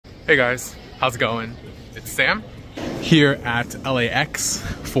Hey guys, how's it going? It's Sam here at LAX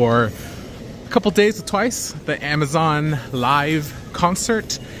for a couple days or twice, the Amazon live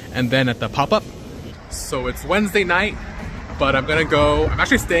concert and then at the pop-up. So it's Wednesday night, but I'm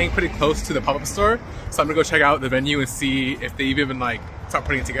actually staying pretty close to the pop-up store, so I'm gonna go check out the venue and see if they've even like start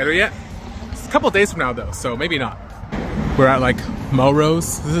putting it together yet. It's a couple days from now though, so maybe not. We're at like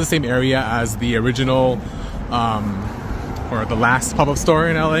Melrose. This is the same area as the original or the last pop-up store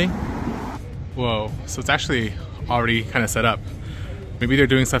in LA. Whoa, so it's actually already kind of set up. Maybe they're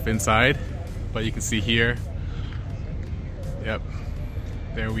doing stuff inside, but you can see here. Yep,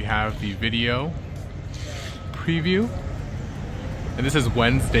 there we have the video preview. And this is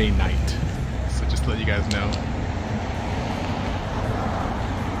Wednesday night, so just to let you guys know.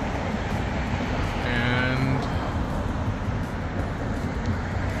 And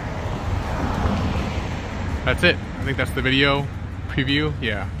that's it. I think that's the video preview.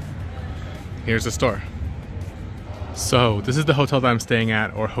 Yeah. Here's the store. So this is the hotel that I'm staying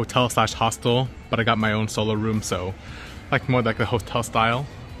at, or hotel slash hostel, but I got my own solo room, so like more like the hotel style.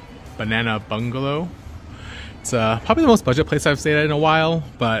 Banana Bungalow. It's probably the most budget place I've stayed at in a while,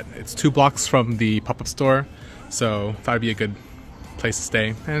 but it's 2 blocks from the pop-up store, so thought it'd be a good place to stay,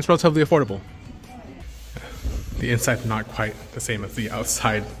 and it's relatively affordable. The inside's not quite the same as the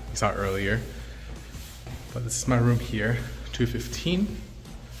outside you saw earlier, but this is my room here, 215.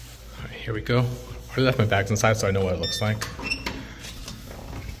 All right, here we go. I already left my bags inside so I know what it looks like.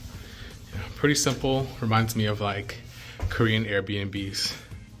 Yeah, pretty simple, reminds me of like Korean Airbnbs.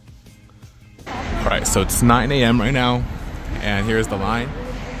 All right, so it's 9 a.m. right now, and here's the line.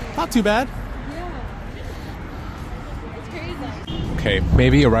 Not too bad. Yeah. It's crazy. Okay,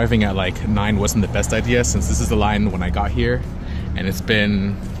 maybe arriving at like 9 wasn't the best idea since this is the line when I got here, and it's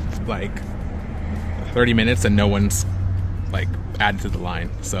been like 30 minutes and no one's like added to the line,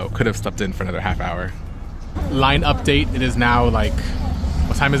 so could have stepped in for another half hour. Line update, it is now like,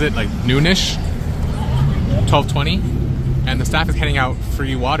 what time is it? Like noonish, 12:20, and the staff is handing out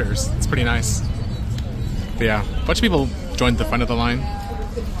free waters. It's pretty nice. But yeah, a bunch of people joined the front of the line.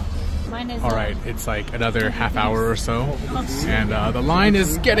 Mine is. All right, it's like another half hour or so, and the line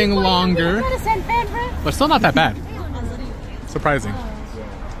is getting longer, but still not that bad. Surprising.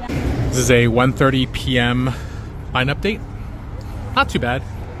 This is a 1:30 p.m. line update. Not too bad.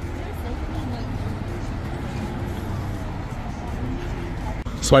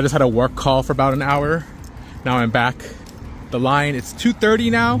 So I just had a work call for about an hour. Now I'm back. The line, it's 2:30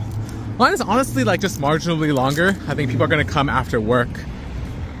 now. Line is honestly like just marginally longer. I think people are gonna come after work.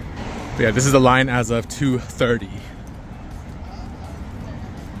 But yeah, this is the line as of 2:30.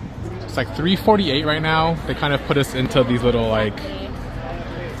 It's like 3:48 right now. They kind of put us into these little like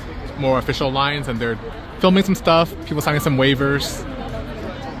more official lines, and they're filming some stuff, people signing some waivers.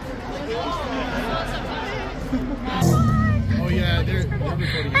 Oh yeah, they're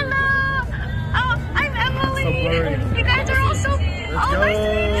recording. Hello! Oh, I'm Emily! So blurry. You guys are all so... Let's oh, go. nice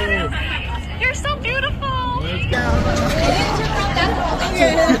to meet you! You're so beautiful! Let's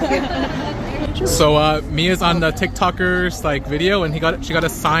go. So Mia's on the TikTokers like video, and she got a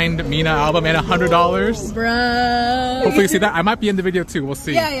signed Mina album and $100. Bruh! Hopefully you see that. I might be in the video too, we'll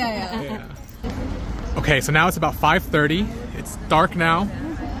see. Yeah. Okay, so now it's about 5:30. It's dark now.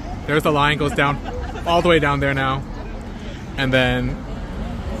 There's the line, goes down all the way down there now. And then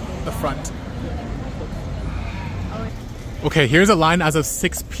the front. Okay, here's a line as of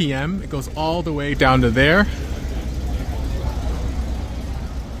 6 p.m. It goes all the way down to there.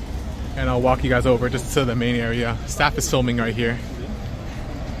 And I'll walk you guys over just to the main area. Staff is filming right here.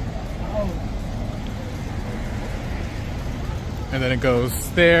 And then it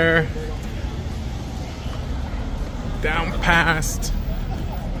goes there. Down past.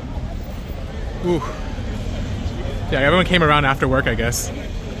 Ooh. Yeah, everyone came around after work, I guess.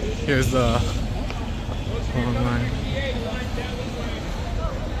 Here's the long line.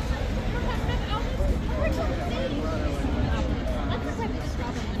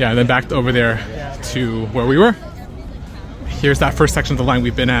 Yeah, and then back over there to where we were. Here's that first section of the line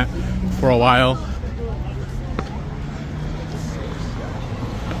we've been at for a while.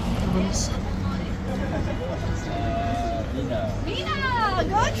 Mina!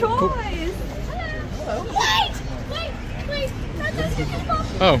 Good choice! Hello. Wait! Not this, you can pop.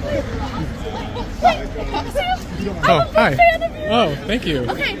 Oh. Oh, hi. Oh, thank you.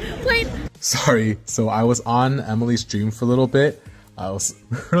 Okay, wait. Sorry, so I was on Emily's stream for a little bit. It was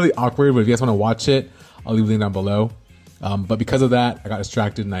really awkward, but if you guys want to watch it, I'll leave a link down below. But because of that, I got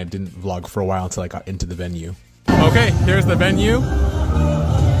distracted and I didn't vlog for a while until I got into the venue. Okay, here's the venue.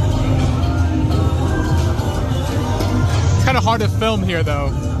 It's kind of hard to film here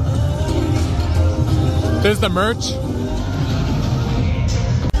though. There's the merch.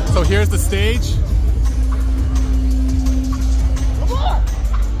 So here's the stage.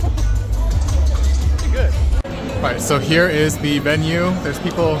 Pretty good. All right, so here is the venue. There's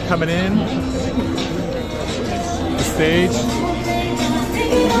people coming in. The stage.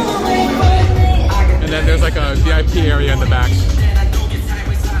 And then there's like a VIP area in the back.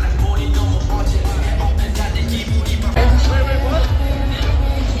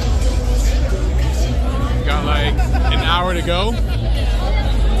 Got like an hour to go.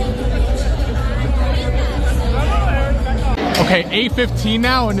 Okay, 8:15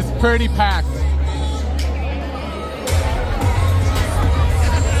 now and it's pretty packed.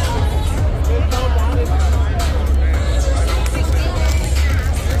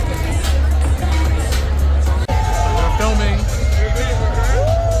 We're filming.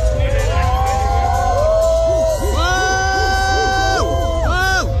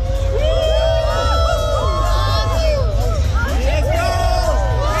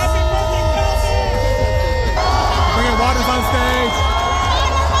 On stage.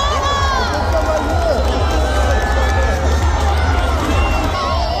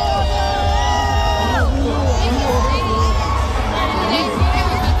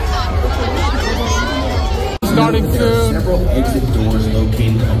 Starting soon. There are several exit doors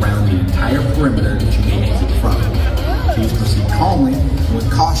located around the entire perimeter that you may exit from. Please proceed calmly and with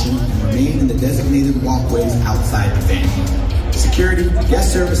caution and remain in the designated walkways outside the venue. Security,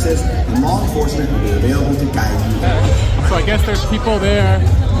 guest services, and law enforcement will be available to guide you. So I guess there's people there.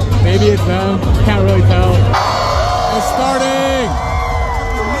 Maybe it's them. Can't really tell. It's starting!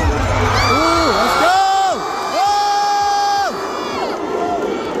 Ooh, let's go!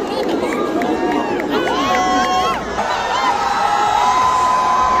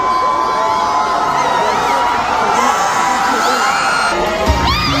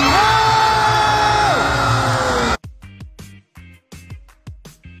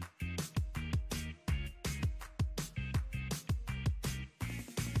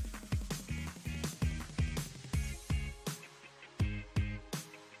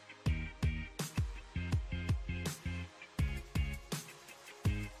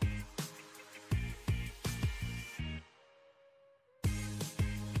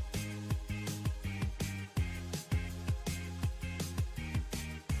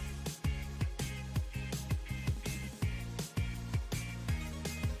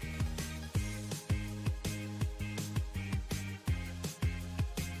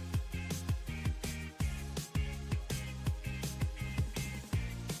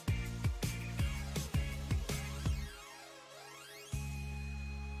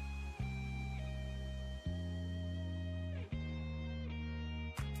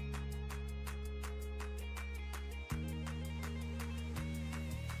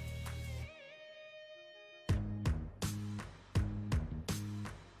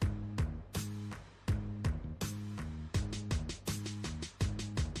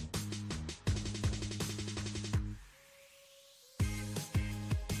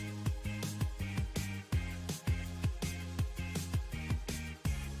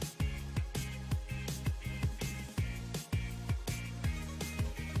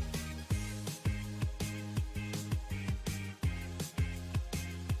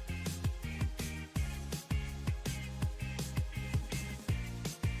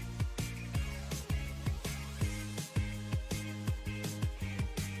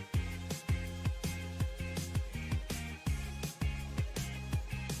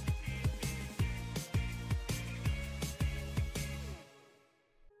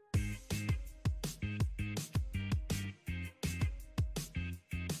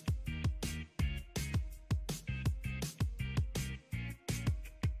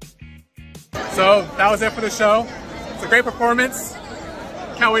 So that was it for the show. It's a great performance.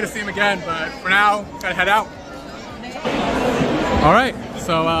 Can't wait to see him again, but for now, gotta head out. All right,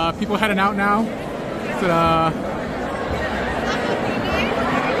 so people heading out now. So,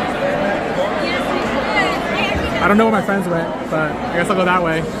 I don't know where my friends went, but I guess I'll go that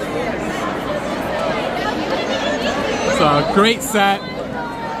way. So great set,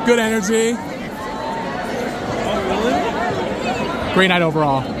 good energy. Great night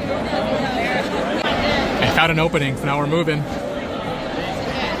overall. I found an opening, so now we're moving.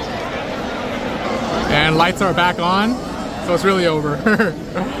 And lights are back on, so it's really over. But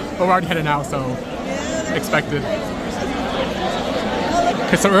we're already heading out, so expected.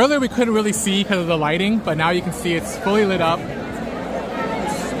 Okay, so earlier we couldn't really see because of the lighting, but now you can see it's fully lit up.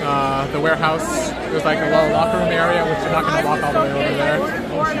 The warehouse, there's like a little locker room area, which you're not going to walk all the way over there.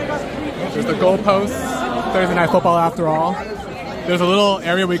 There's the goalposts, Thursday Night Football after all. there's a little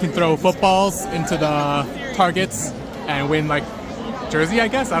area where you can throw footballs into the targets and win like jersey, I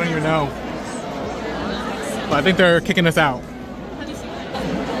guess. I don't even know. But I think they're kicking us out.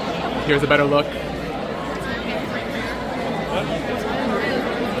 Here's a better look.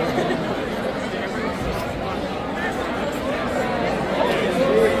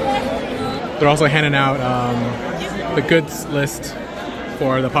 They're also handing out the goods list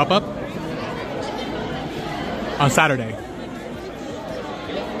for the pop-up on Saturday.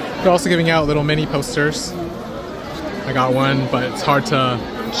 They're also giving out little mini posters. I got one, but it's hard to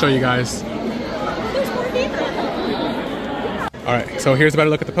show you guys. Alright, so here's a better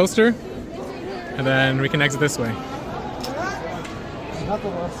look at the poster, and then we can exit this way.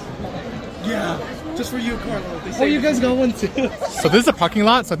 Yeah, just for you, Carlo. Oh, you guys got one too. So this is a parking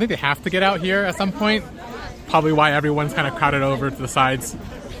lot, so I think they have to get out here at some point. Probably why everyone's kind of crowded over to the sides.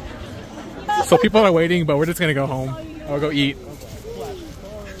 So people are waiting, but we're just gonna go home or go eat.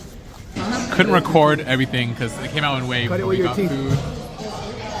 Couldn't record everything because it came out in wave when we got food.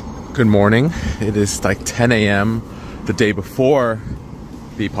 Good morning. It is like 10 a.m. the day before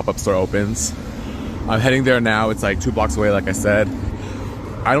the pop-up store opens. I'm heading there now. It's like 2 blocks away, like I said.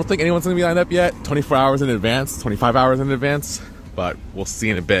 I don't think anyone's gonna be lined up yet. 24 hours in advance, 25 hours in advance, but we'll see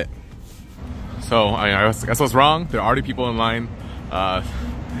in a bit. So I guess I was wrong. There are already people in line.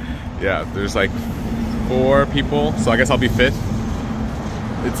 Yeah, there's like 4 people, so I guess I'll be 5th.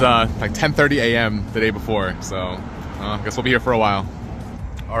 It's like 10:30 a.m. the day before, so I guess we'll be here for a while.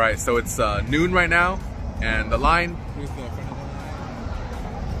 All right, so it's noon right now, and the line. Who's the front of the line?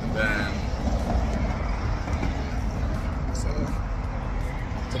 And then.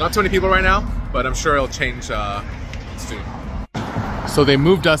 So not too many people right now, but I'm sure it'll change soon. So they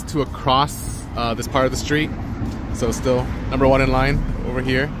moved us to across this part of the street. So still number 1 in line over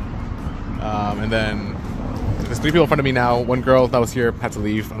here. And then there's 3 people in front of me now. 1 girl that was here had to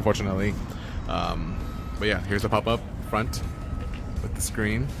leave, unfortunately. But yeah, here's the pop-up front with the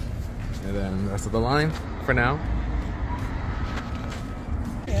screen. And then the rest of the line for now.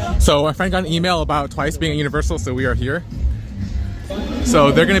 So our friend got an email about Twice being at Universal, so we are here.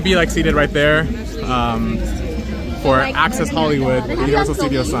 So they're gonna be like seated right there for Access Hollywood, the Universal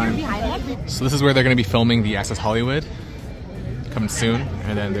Studio sign. So this is where they're gonna be filming the Access Hollywood, coming soon.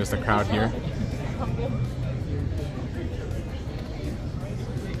 And then there's the crowd here.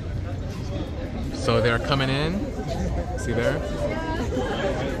 So they're coming in, see there?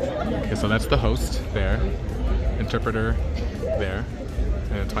 Okay, so that's the host there, interpreter there.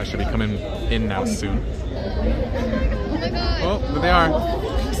 And Twice should be coming in now soon. Oh, there they are.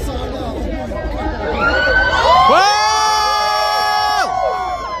 Whoa!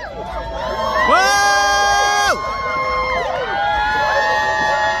 Whoa!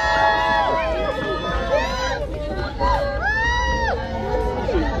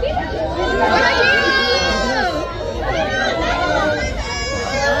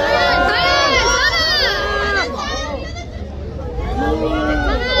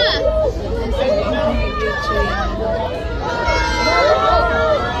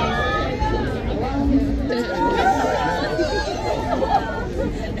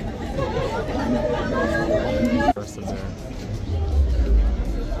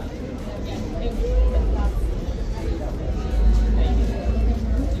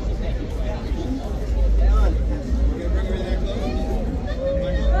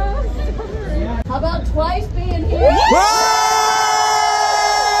 How about Twice being here?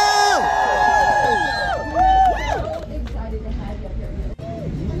 Excited to have you here.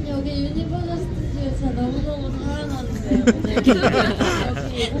 여기 유니버설 스튜디오 진짜 너무너무 살아나는데요.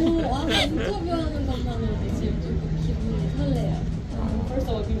 여기 와서 인터뷰하는 것만으로도 지금 좀 기분이 설레요. First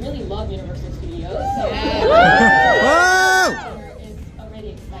of all, we really love Universal Studios. So it's already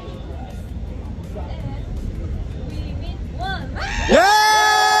exciting for us. 3, 2, 1. Yeah!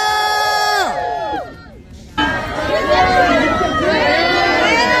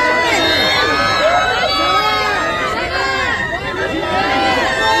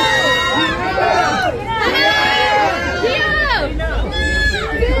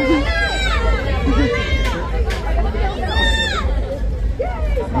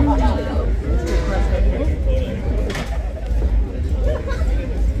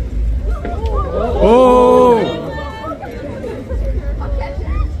 Oh!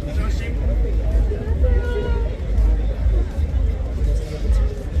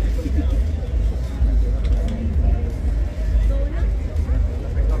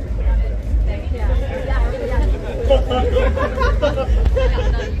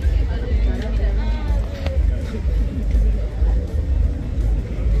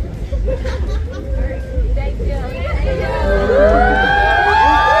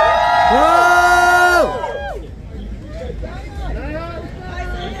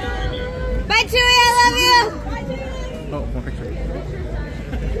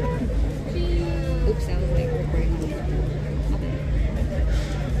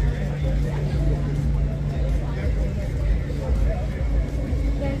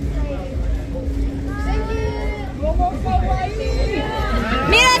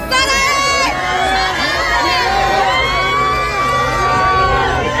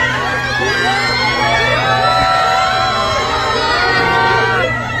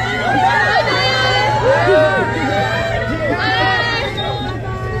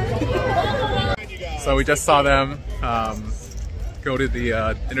 we just saw them go to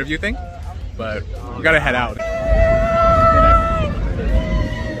the interview thing, but we gotta head out.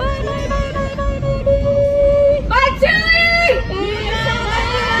 Bye, Tilly!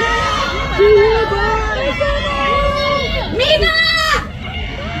 Mina!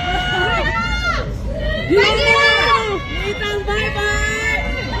 Ethan, bye-bye!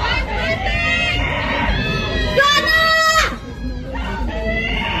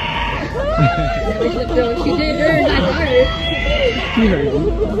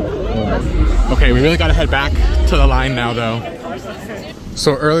 Okay, we really gotta head back to the line now though.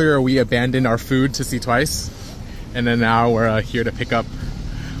 So earlier we abandoned our food to see Twice, and then now we're here to pick up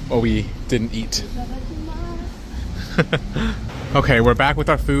what we didn't eat. Okay, we're back with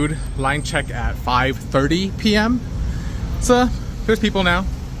our food. Line check at 5:30 p.m. So there's people now.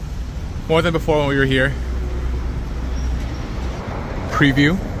 More than before when we were here.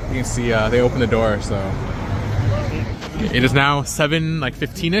 Preview. You can see they opened the door, so. It is now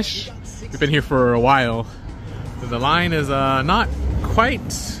 7:15ish. We've been here for a while. So the line is not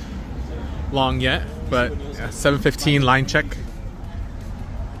quite long yet, but 7:15 line check.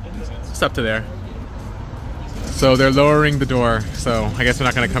 It's up to there. So they're lowering the door, so I guess they're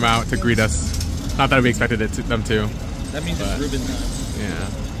not going to come out to greet us. Not that we expected them to. That means it's Ruben time. Yeah.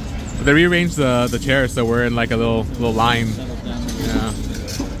 But they rearranged the chairs, so we're in like a little line. Yeah.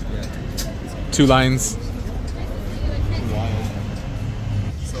 2 lines.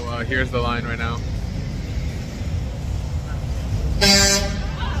 So here's the line right now.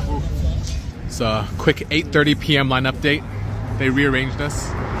 It's a quick 8:30 p.m. line update. They rearranged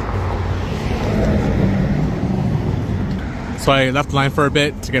us. So I left the line for a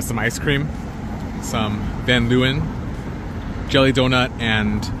bit to get some ice cream, some Van Leeuwen, jelly donut,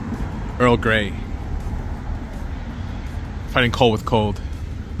 and Earl Grey. Fighting cold with cold.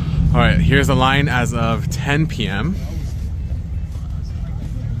 All right, here's the line as of 10 p.m.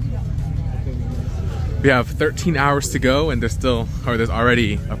 We have 13 hours to go, and there's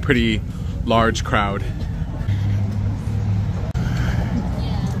already a pretty large crowd.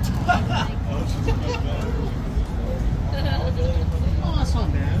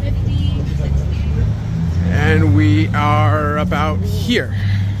 And we are about here.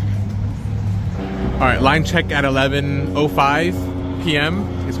 All right, line check at 11:05 p.m.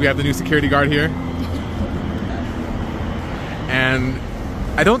 because we have the new security guard here. And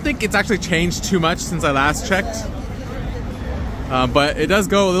I don't think it's actually changed too much since I last checked. But it does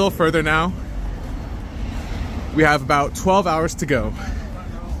go a little further now. We have about 12 hours to go.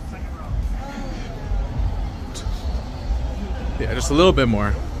 Yeah, just a little bit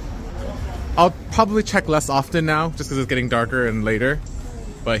more. I'll probably check less often now, just because it's getting darker and later.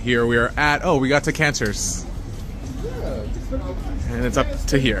 But here we are at, we got to Cantor's. And it's up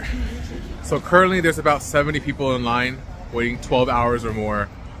to here. So currently there's about 70 people in line, waiting 12 hours or more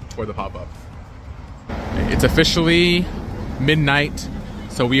for the pop-up. It's officially midnight,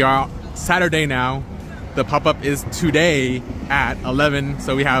 so we are Saturday now. The pop-up is today at 11,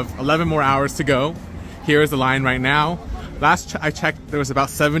 so we have 11 more hours to go. Here is the line right now. Last I checked, there was about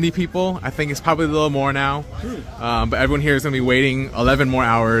 70 people. I think it's probably a little more now. But everyone here is going to be waiting 11 more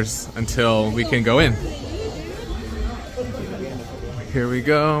hours until we can go in. Here we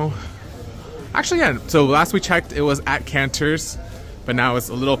go. Actually, yeah, so last we checked, it was at Cantor's, but now it's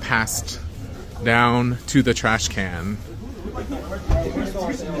a little past, down to the trash can.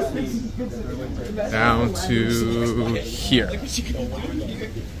 Down to here.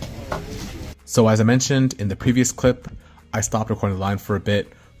 So as I mentioned in the previous clip, I stopped recording the line for a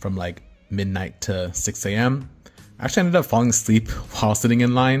bit from like midnight to 6 a.m. I actually ended up falling asleep while sitting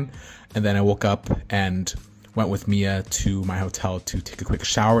in line, and then I woke up and went with Mia to my hotel to take a quick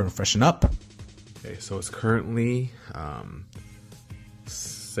shower and freshen up. Okay, so it's currently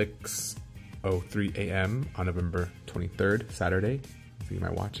 6:03 a.m. on November 23rd, Saturday. See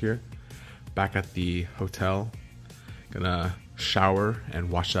my watch here. Back at the hotel, gonna shower and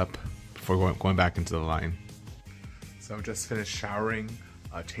wash up before going back into the line. So just finished showering,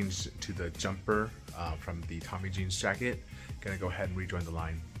 changed to the jumper from the Tommy Jeans jacket. Gonna go ahead and rejoin the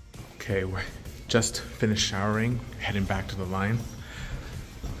line. Okay, we're just finished showering, heading back to the line.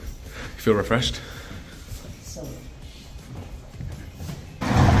 Feel refreshed?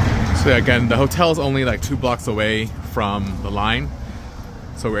 So yeah, again, the hotel is only like 2 blocks away from the line.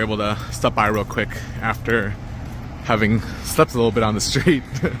 So we're able to stop by real quick after having slept a little bit on the street.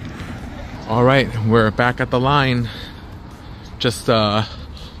 All right, we're back at the line. Just a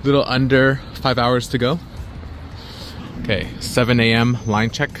little under 5 hours to go. Okay, 7 a.m. line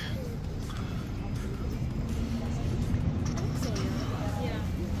check.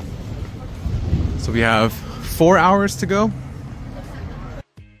 So So we have 4 hours to go.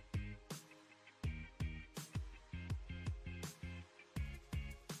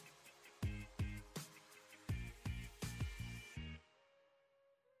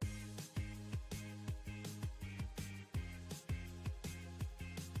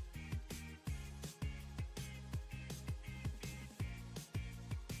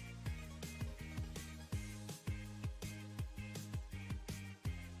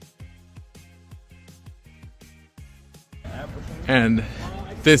 And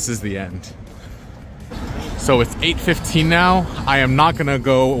this is the end. So it's 8:15 now. I am not gonna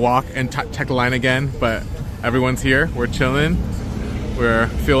go walk and check the line again, but everyone's here. We're chilling. We're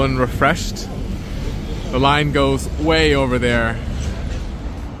feeling refreshed. The line goes way over there.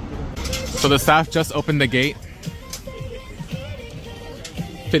 So the staff just opened the gate.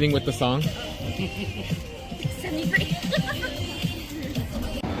 Fitting with the song.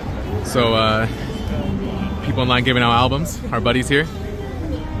 So people in line giving out albums. Our buddies here.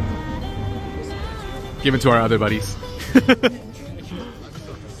 Give it to our other buddies.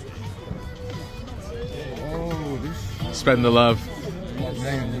 Spreading the love.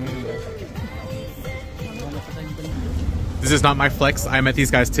 This is not my flex. I met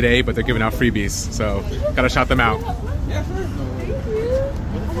these guys today, but they're giving out freebies, so gotta shout them out.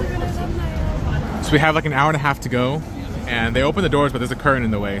 So we have like an hour and a half to go, and they open the doors, but there's a curtain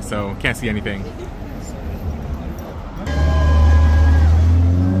in the way, so can't see anything.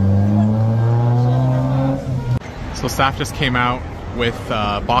 So staff just came out with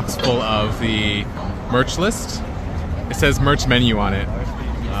a box full of the merch list. It says merch menu on it.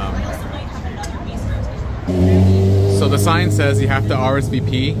 So the sign says you have to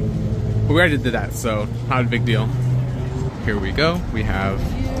RSVP, but we already did that, so not a big deal. Here we go. We have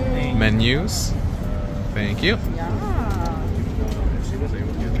menus. Thank you.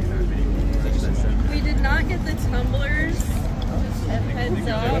 We did not get the tumblers. Heads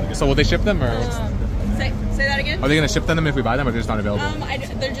up. So will they ship them, or Say that again? are they gonna ship them if we buy them, or they're just not available?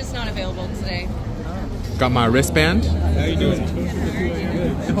 They're just not available today. Got my wristband. How you doing?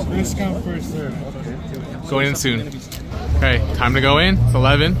 Discount first serve. Going in soon. Okay, time to go in. It's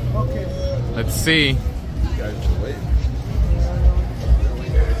 11. Let's see.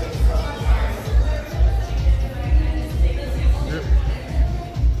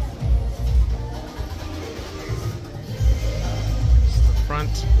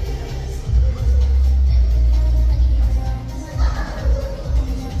 Front.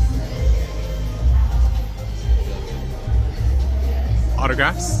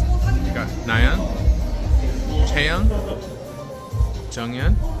 Autographs. You got Nayeon, Chaeyoung,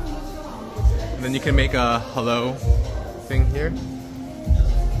 Junghyun, and then you can make a hello thing here.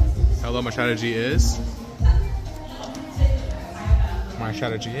 Hello, my strategy is. My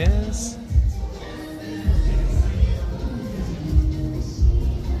strategy is.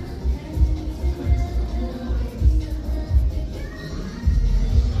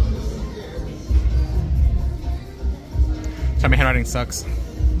 Sorry, my handwriting sucks.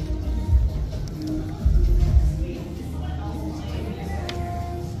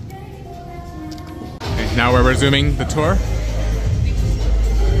 Okay, now we're resuming the tour.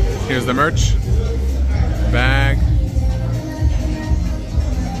 Here's the merch. Bag.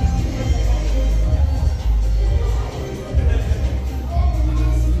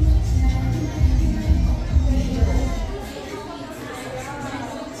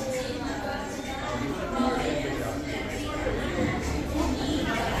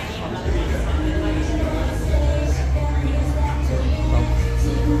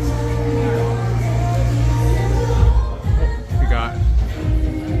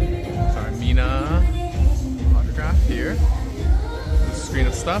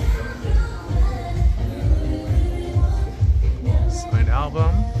 Stuff. Signed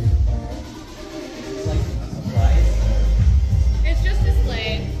album. It's just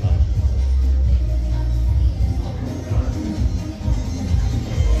display.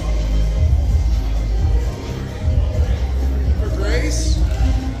 For Grace.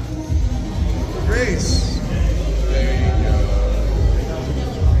 For Grace. There you go.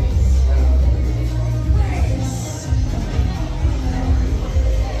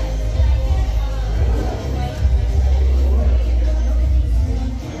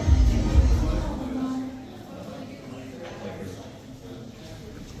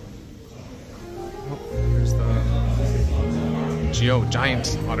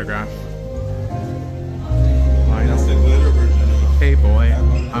 Giant autograph. That's the glitter version. Hey boy,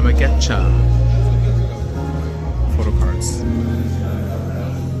 I'ma getcha. Photocards.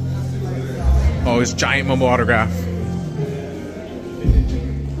 Oh, it's giant Momo autograph.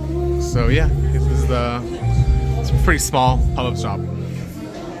 So yeah, this is is it's a pretty small pop-up shop.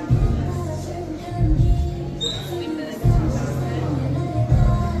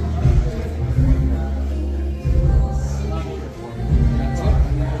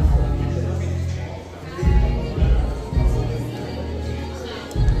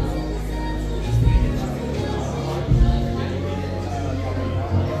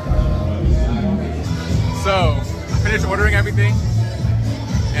 So, I finished ordering everything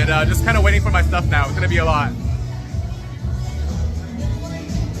and just kind of waiting for my stuff now. It's gonna be a lot.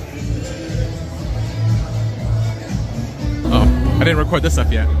 Oh, I didn't record this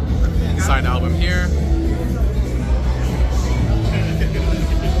stuff yet. Signed album here.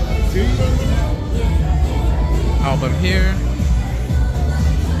 Album here.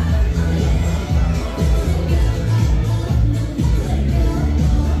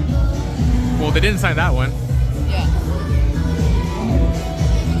 Well, they didn't sign that one. Yeah.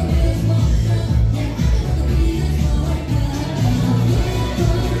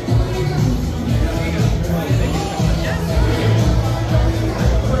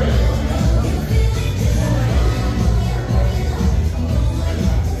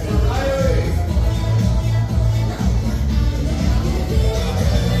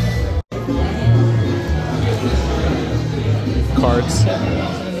 Cards.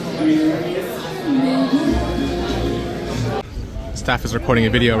 Staff is recording a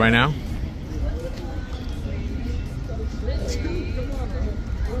video right now.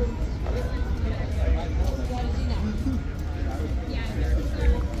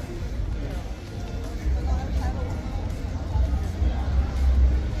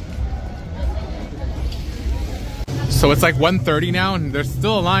 So it's like 1:30 now and there's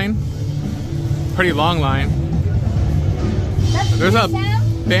still a line. Pretty long line. There's a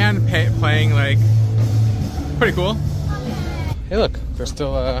band playing, like, pretty cool. Hey look, there's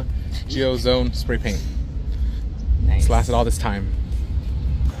still Geo Zone spray paint. Nice. It's lasted all this time.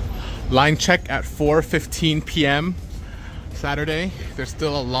 Line check at 4:15 p.m. Saturday. There's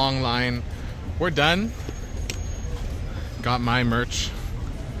still a long line. We're done. Got my merch,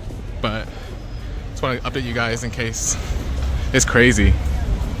 but just want to update you guys in case. It's crazy.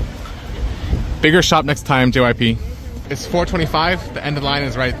 Bigger shop next time, JYP. It's 4:25. The end of the line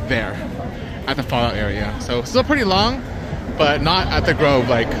is right there at the Fallout area. So still pretty long, but not at the Grove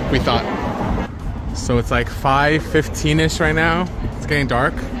like we thought. So it's like 5:15-ish right now. It's getting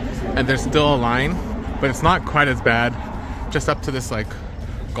dark and there's still a line, but it's not quite as bad. Just up to this like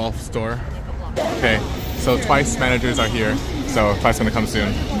golf store. Okay, so Twice managers are here. So Twice gonna come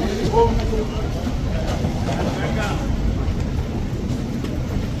soon.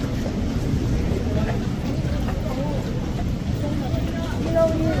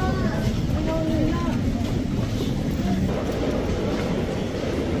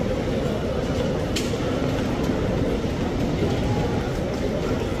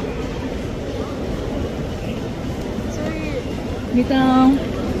 Down.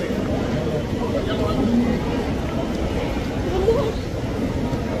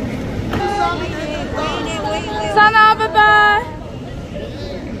 Sana, bye-bye.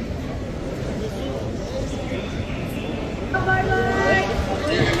 Bye-bye.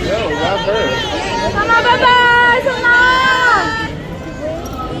 Sana, bye-bye. Sana.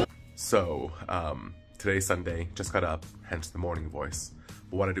 So, today's Sunday, just got up, hence the morning voice.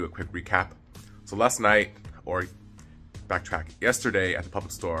 But want to do a quick recap. So last night, or backtrack, yesterday at the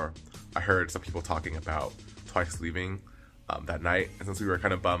public store, I heard some people talking about Twice leaving that night. And since we were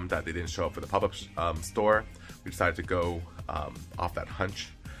kind of bummed that they didn't show up for the pop-up store, we decided to go off that hunch.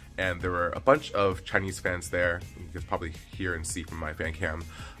 And there were a bunch of Chinese fans there. You can probably hear and see from my fan cam.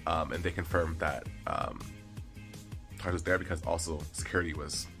 And they confirmed that Twice was there because also security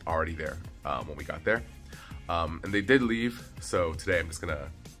was already there when we got there. And they did leave. So today I'm just gonna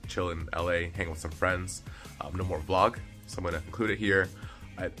chill in LA, hang with some friends. No more vlog. So I'm gonna conclude it here.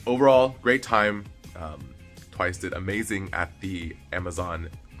 Overall, great time. Twice did amazing at the Amazon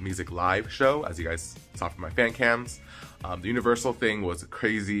Music Live show, as you guys saw from my fan cams. The Universal thing was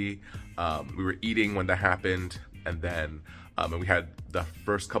crazy. We were eating when that happened, and then and we had the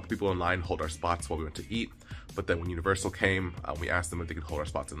first couple people in line hold our spots while we went to eat. But then when Universal came, we asked them if they could hold our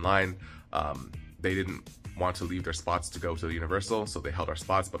spots in line. They didn't want to leave their spots to go to the Universal, so they held our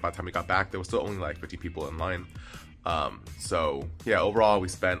spots. But by the time we got back, there was still only like 50 people in line. So yeah, overall we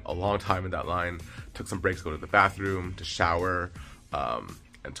spent a long time in that line, took some breaks to go to the bathroom, to shower,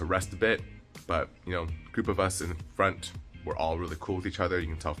 and to rest a bit. But you know, group of us in front, we're all really cool with each other. You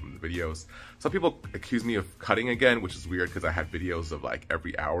can tell from the videos. Some people accuse me of cutting again, which is weird because I had videos of like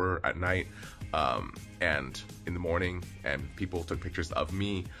every hour at night and in the morning, and people took pictures of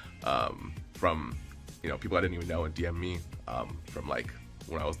me from, you know, people I didn't even know and DM me from like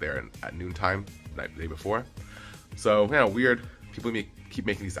when I was there at noontime the day before. So, you know, weird. People keep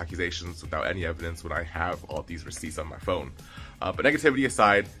making these accusations without any evidence when I have all these receipts on my phone. But negativity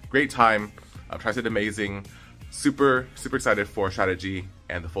aside, great time. Trice did amazing. Super excited for Strategy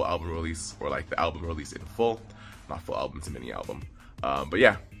and the full album release, or like the album release in full. Not full album, it's a mini album. But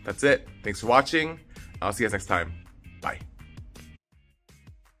yeah, that's it. Thanks for watching. I'll see you guys next time. Bye.